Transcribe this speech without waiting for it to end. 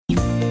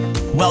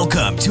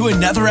Welcome to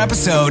another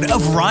episode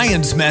of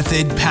Ryan's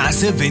Method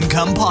Passive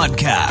Income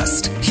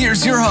Podcast.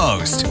 Here's your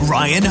host,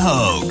 Ryan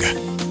Hogue.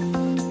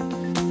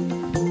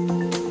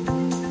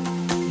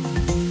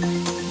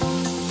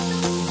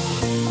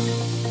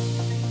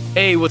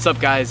 Hey, what's up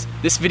guys?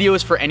 This video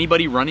is for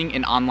anybody running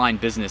an online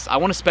business. I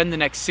want to spend the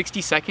next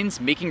 60 seconds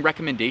making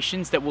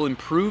recommendations that will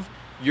improve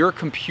your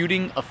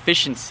computing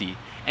efficiency.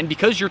 And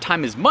because your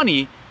time is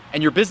money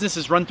and your business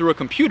is run through a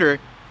computer,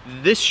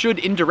 this should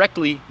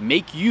indirectly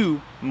make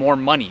you more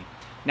money.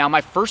 Now, my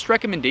first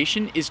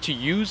recommendation is to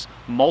use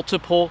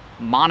multiple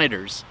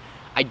monitors.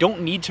 I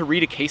don't need to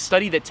read a case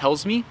study that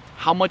tells me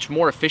how much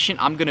more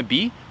efficient I'm gonna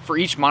be for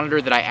each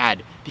monitor that I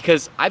add,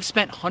 because I've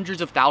spent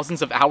hundreds of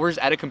thousands of hours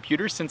at a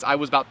computer since I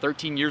was about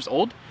 13 years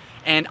old,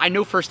 and I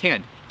know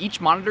firsthand, each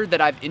monitor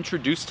that I've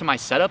introduced to my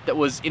setup that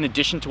was in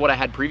addition to what I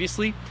had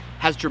previously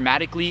has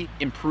dramatically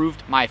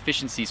improved my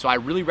efficiency. So I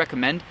really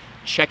recommend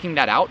checking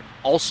that out.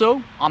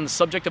 Also, on the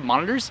subject of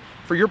monitors,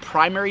 for your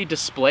primary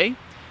display,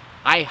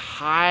 I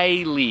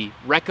highly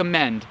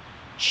recommend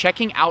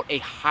checking out a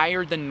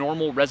higher than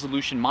normal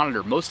resolution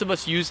monitor. Most of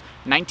us use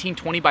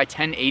 1920 by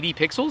 1080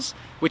 pixels,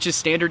 which is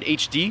standard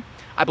HD.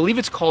 I believe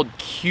it's called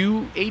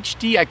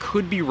QHD. I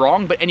could be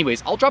wrong, but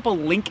anyways, I'll drop a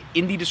link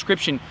in the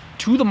description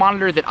to the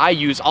monitor that I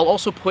use. I'll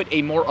also put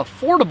a more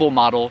affordable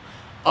model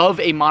of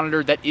a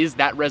monitor that is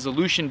that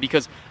resolution,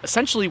 because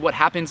essentially what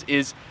happens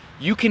is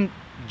you can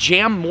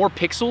jam more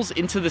pixels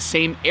into the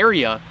same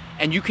area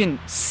and you can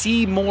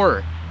see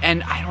more.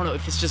 And I don't know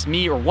if it's just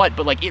me or what,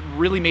 but like it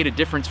really made a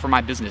difference for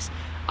my business.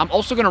 I'm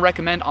also gonna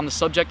recommend, on the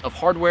subject of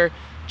hardware,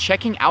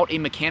 checking out a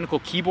mechanical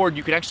keyboard.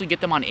 You can actually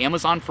get them on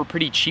Amazon for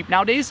pretty cheap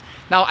nowadays.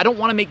 Now, I don't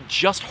wanna make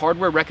just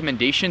hardware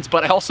recommendations,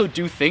 but I also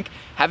do think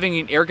having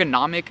an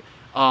ergonomic,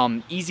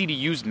 easy to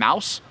use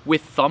mouse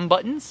with thumb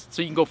buttons,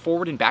 so you can go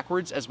forward and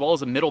backwards, as well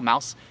as a middle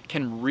mouse,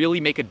 can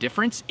really make a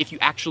difference if you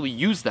actually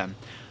use them.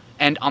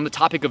 And on the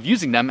topic of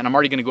using them, and I'm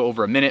already gonna go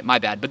over a minute, my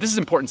bad, but this is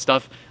important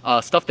stuff,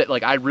 stuff that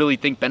like I really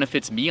think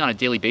benefits me on a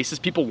daily basis.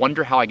 People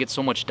wonder how I get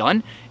so much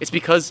done. It's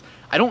because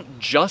I don't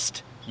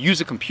just use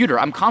a computer.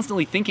 I'm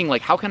constantly thinking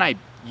like, how can I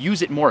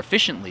use it more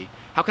efficiently?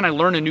 How can I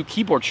learn a new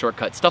keyboard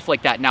shortcut? Stuff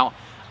like that. Now,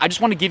 I just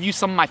wanna give you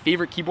some of my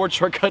favorite keyboard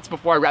shortcuts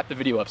before I wrap the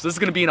video up. So this is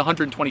gonna be in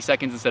 120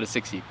 seconds instead of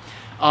 60.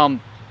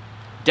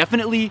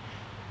 Definitely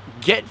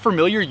get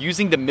familiar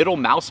using the middle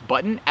mouse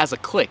button as a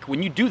click.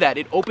 When you do that,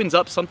 it opens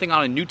up something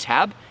on a new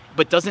tab,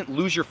 but doesn't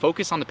lose your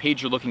focus on the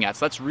page you're looking at.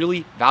 So that's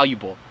really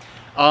valuable.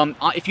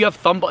 If you have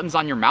thumb buttons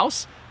on your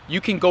mouse, you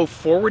can go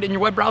forward in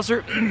your web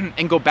browser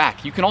and go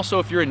back. You can also,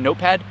 if you're in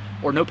Notepad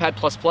or Notepad++,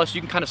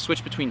 you can kind of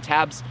switch between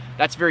tabs.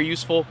 That's very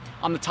useful.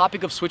 On the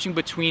topic of switching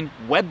between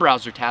web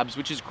browser tabs,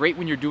 which is great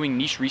when you're doing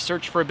niche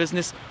research for a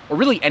business or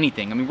really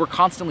anything. I mean, we're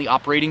constantly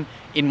operating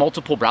in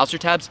multiple browser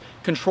tabs.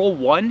 Control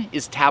 1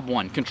 is tab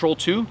 1, Control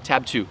 2,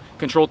 tab 2,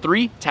 Control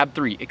 3, tab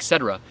 3,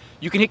 etc.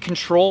 You can hit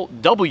Control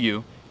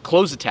W,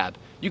 close a tab.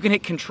 You can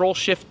hit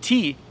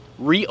Control-Shift-T,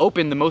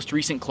 reopen the most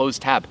recent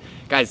closed tab.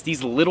 Guys,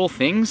 these little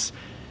things,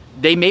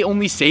 they may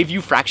only save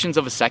you fractions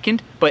of a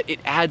second, but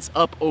it adds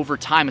up over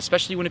time,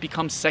 especially when it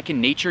becomes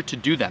second nature to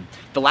do them.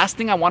 The last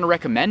thing I want to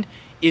recommend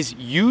is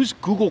use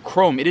Google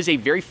Chrome. It is a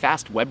very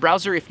fast web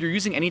browser. If you're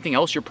using anything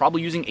else, you're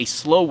probably using a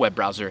slow web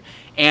browser.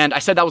 And I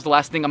said that was the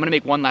last thing. I'm gonna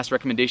make one last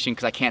recommendation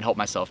because I can't help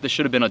myself. This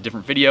should have been a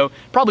different video.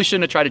 Probably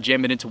shouldn't have tried to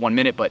jam it into 1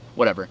 minute, but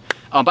whatever.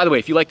 By the way,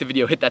 if you like the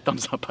video, hit that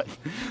thumbs up button.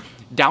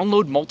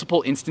 Download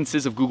multiple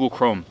instances of Google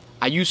Chrome.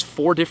 I use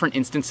 4 different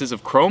instances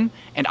of Chrome,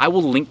 and I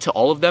will link to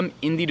all of them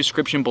in the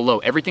description below.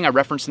 Everything I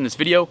referenced in this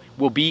video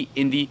will be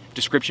in the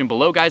description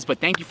below, guys. But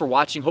thank you for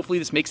watching. Hopefully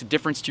this makes a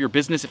difference to your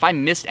business. If I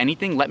missed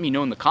anything, let me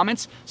know in the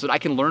comments so that I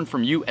can learn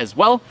from you as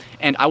well.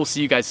 And I will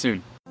see you guys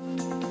soon.